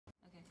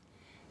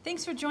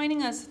Thanks for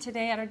joining us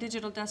today at our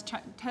Digital Test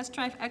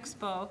Drive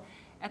Expo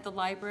at the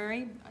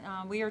library.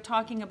 We are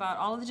talking about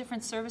all of the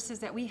different services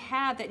that we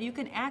have that you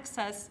can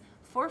access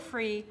for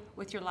free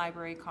with your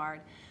library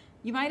card.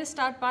 You might have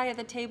stopped by at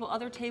the table,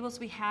 other tables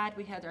we had.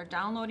 We had our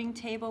downloading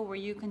table where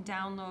you can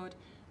download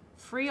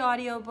free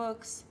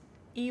audiobooks,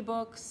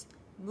 ebooks,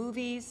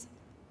 movies,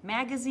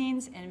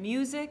 magazines, and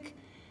music.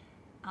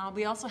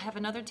 We also have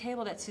another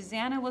table that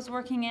Susanna was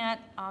working at,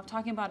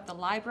 talking about the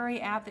library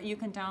app that you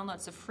can download.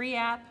 It's a free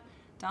app.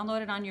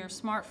 Download it on your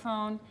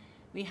smartphone.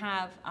 We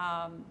have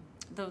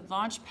the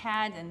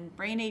Launchpad and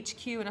Brain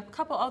HQ and a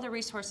couple other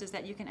resources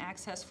that you can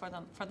access for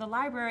the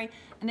library.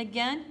 And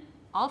again,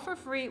 all for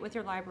free with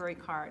your library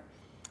card.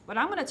 What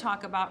I'm going to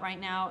talk about right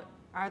now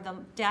are the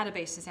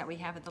databases that we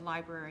have at the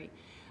library.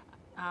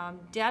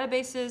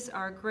 Databases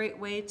are a great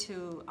way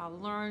to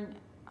learn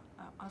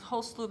a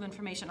whole slew of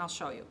information. I'll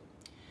show you.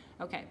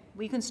 Okay,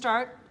 we can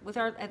start with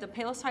at the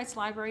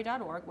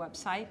palosheightslibrary.org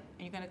website, and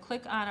you're going to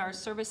click on our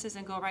services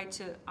and go right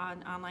to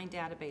online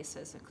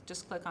databases.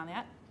 Just click on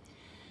that.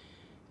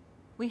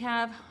 We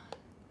have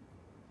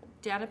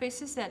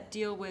databases that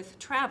deal with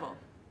travel.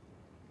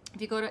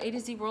 If you go to A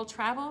to Z World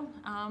Travel,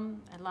 a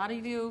lot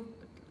of you,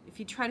 if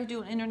you try to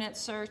do an internet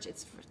search,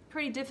 it's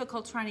pretty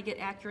difficult trying to get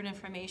accurate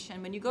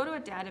information. When you go to a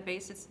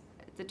database,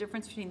 the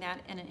difference between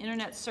that and an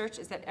internet search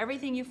is that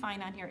everything you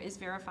find on here is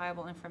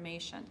verifiable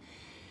information.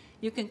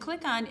 You can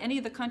click on any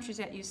of the countries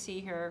that you see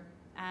here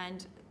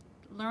and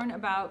learn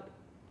about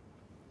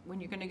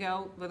when you're going to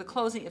go with the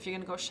clothing, if you're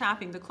going to go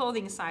shopping, the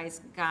clothing size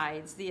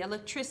guides, the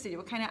electricity,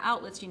 what kind of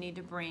outlets you need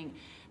to bring,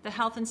 the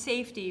health and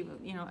safety,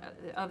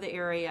 of the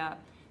area,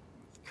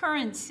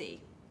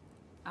 currency,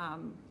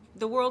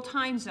 the world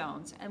time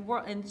zones, and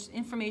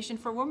information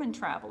for women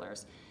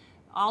travelers,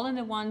 all in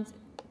the one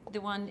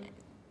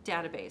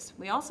database.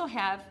 We also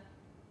have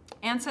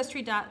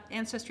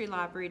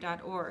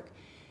ancestrylibrary.org.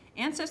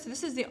 Ancestry,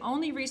 this is the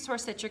only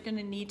resource that you're going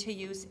to need to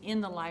use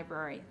in the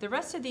library. The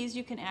rest of these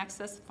you can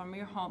access from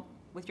your home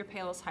with your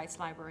Palos Heights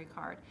library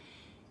card.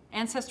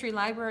 Ancestry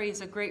Library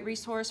is a great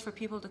resource for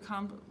people to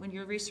come when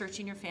you're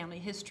researching your family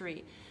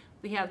history.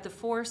 We have the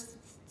 4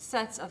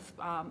 sets of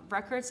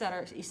records that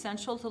are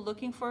essential to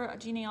looking for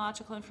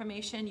genealogical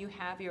information. You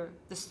have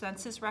the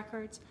census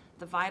records,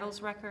 the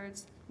vitals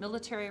records,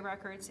 military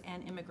records,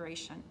 and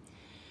immigration.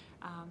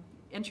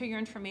 Enter your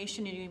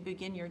information and you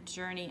begin your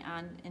journey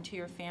into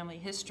your family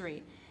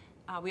history.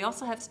 We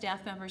also have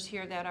staff members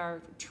here that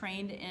are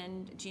trained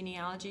in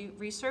genealogy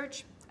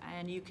research,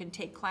 and you can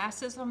take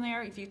classes from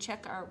there. If you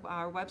check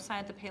our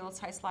website, the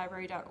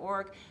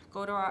palosheightslibrary.org,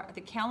 go to the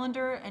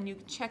calendar and you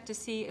check to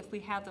see if we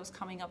have those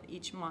coming up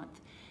each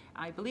month.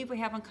 I believe we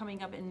have one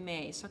coming up in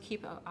May, so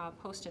keep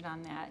posted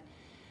on that.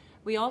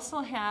 We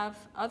also have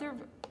other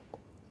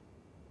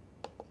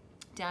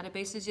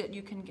databases that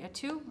you can get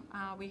to.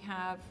 We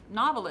have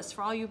novelists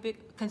for all you big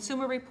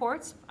consumer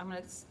reports.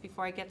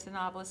 Before I get to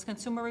novelists,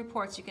 consumer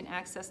reports, you can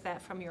access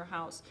that from your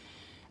house.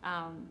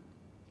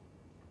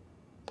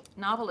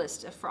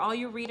 Novelist for all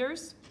you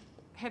readers,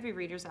 heavy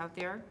readers out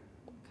there.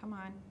 Come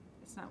on,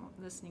 it's not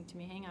listening to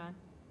me. Hang on.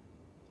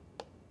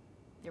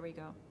 There we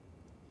go.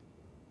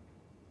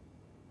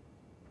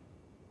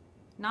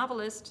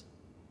 Novelist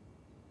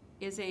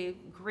is a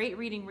great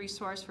reading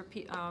resource for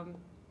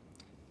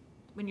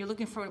when you're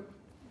looking for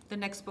the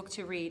next book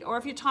to read, or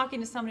if you're talking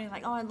to somebody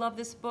like, oh, I love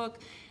this book,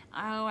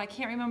 oh, I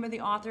can't remember the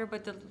author,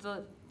 but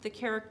the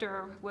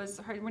character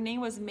her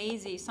name was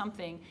Maisie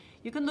something.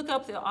 You can look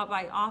up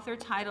by author,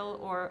 title,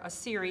 or a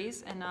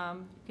series, and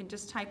you can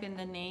just type in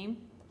the name,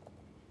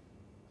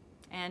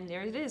 and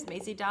there it is,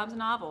 Maisie Dobbs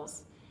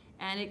novels,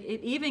 and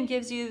it even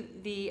gives you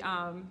the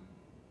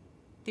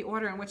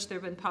order in which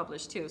they've been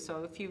published too.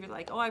 So if you're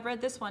like, oh, I read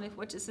this one,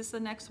 which is this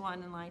the next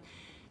one, and like.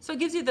 So it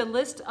gives you the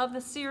list of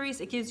the series.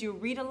 It gives you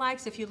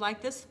read-alikes. If you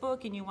like this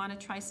book and you want to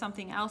try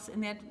something else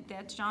in that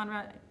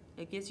genre,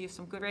 it gives you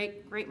some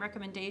great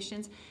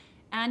recommendations.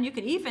 And you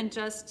can even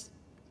just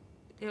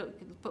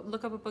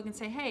look up a book and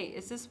say, hey,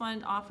 is this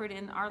one offered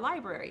in our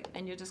library?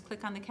 And you just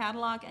click on the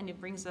catalog and it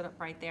brings it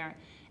up right there.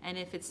 And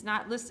if it's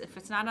not listed, if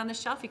it's not on the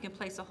shelf, you can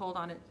place a hold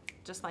on it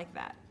just like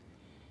that.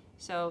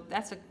 So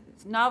that's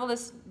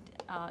Novelist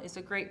is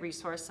a great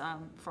resource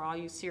for all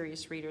you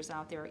serious readers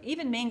out there.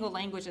 Even Mango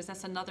Languages,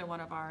 that's another one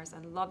of ours. I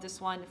love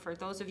this one. For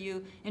those of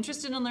you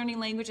interested in learning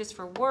languages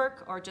for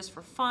work or just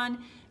for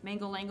fun,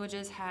 Mango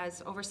Languages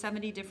has over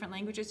 70 different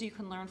languages you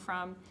can learn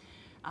from.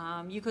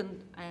 You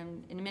can,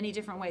 in many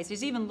different ways.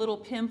 There's even Little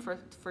Pim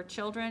for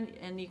children,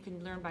 and you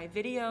can learn by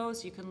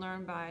videos. You can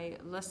learn by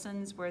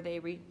lessons where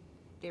you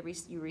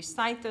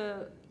recite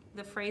the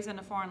phrase in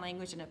a foreign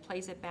language and it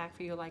plays it back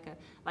for you like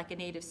a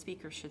native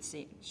speaker should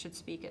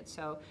speak it.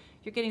 So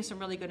you're getting some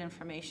really good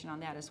information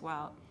on that as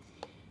well.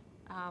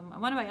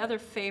 One of my other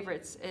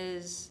favorites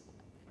is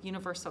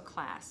Universal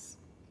Class.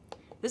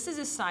 This is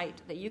a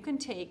site that you can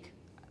take,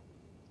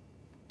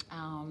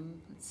 let's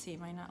see,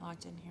 am I not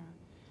logged in here?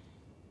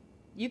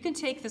 You can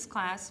take this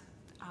class,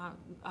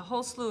 a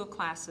whole slew of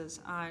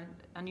classes on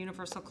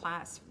Universal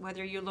Class,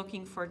 whether you're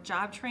looking for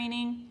job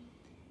training,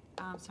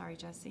 sorry,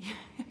 Jesse,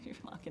 your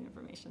login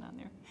information on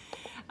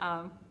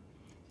there.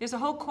 There's a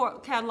whole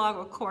catalog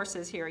of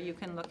courses here you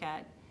can look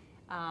at.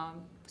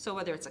 So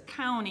whether it's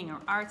accounting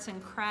or arts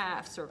and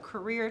crafts or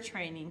career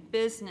training,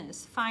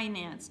 business,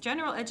 finance,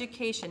 general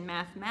education,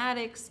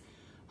 mathematics,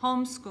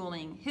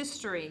 homeschooling,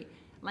 history,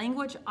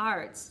 language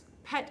arts,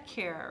 pet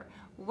care,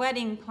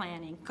 wedding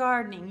planning,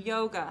 gardening,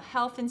 yoga,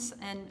 health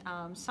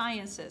and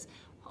sciences,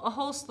 a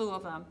whole slew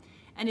of them.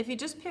 And if you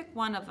just pick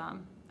one of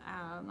them,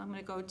 I'm going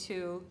to go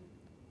to,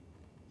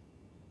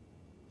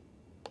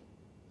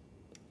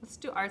 let's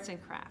do arts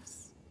and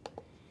crafts.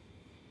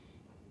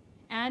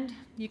 And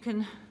you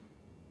can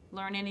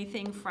learn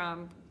anything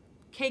from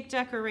cake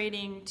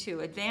decorating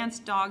to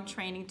advanced dog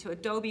training to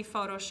Adobe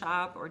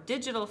Photoshop or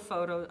digital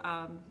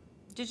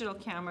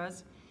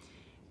cameras,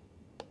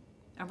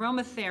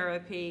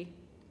 aromatherapy,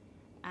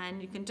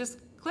 and you can just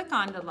click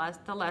on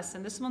the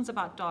lesson. This one's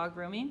about dog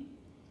grooming,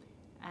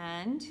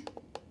 and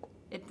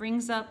it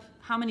brings up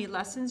how many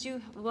lessons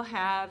you will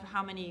have,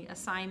 how many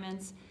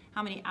assignments,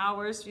 how many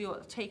hours you'll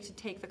take to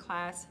take the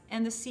class,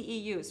 and the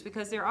CEUs,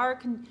 because there are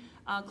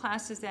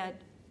classes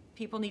that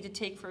people need to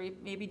take for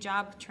maybe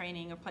job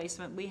training or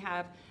placement. We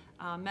have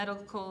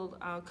medical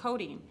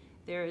coding,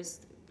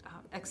 there's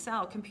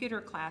Excel,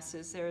 computer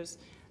classes, there's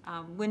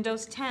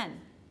Windows 10,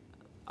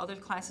 other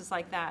classes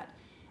like that.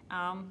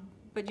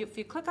 But if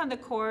you click on the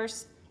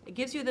course, it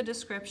gives you the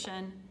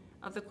description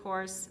of the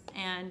course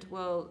and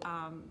will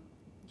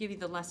give you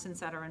the lessons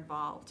that are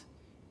involved.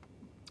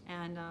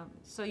 And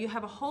so you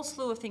have a whole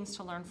slew of things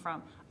to learn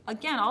from.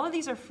 Again, all of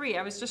these are free.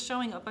 I was just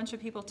showing a bunch of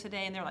people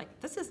today and they're like,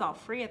 this is all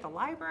free at the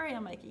library?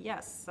 I'm like,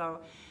 yes. So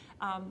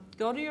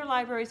go to your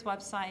library's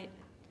website,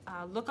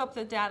 look up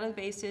the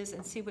databases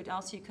and see what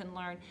else you can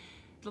learn.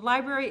 The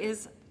library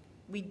is,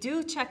 we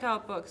do check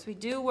out books, we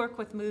do work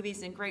with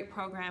movies and great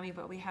programming,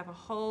 but we have a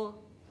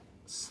whole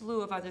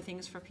slew of other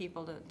things for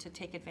people to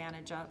take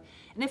advantage of.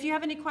 And if you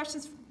have any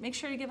questions, make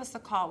sure to give us a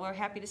call. We're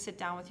happy to sit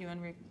down with you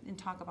and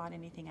talk about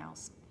anything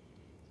else.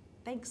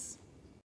 Thanks.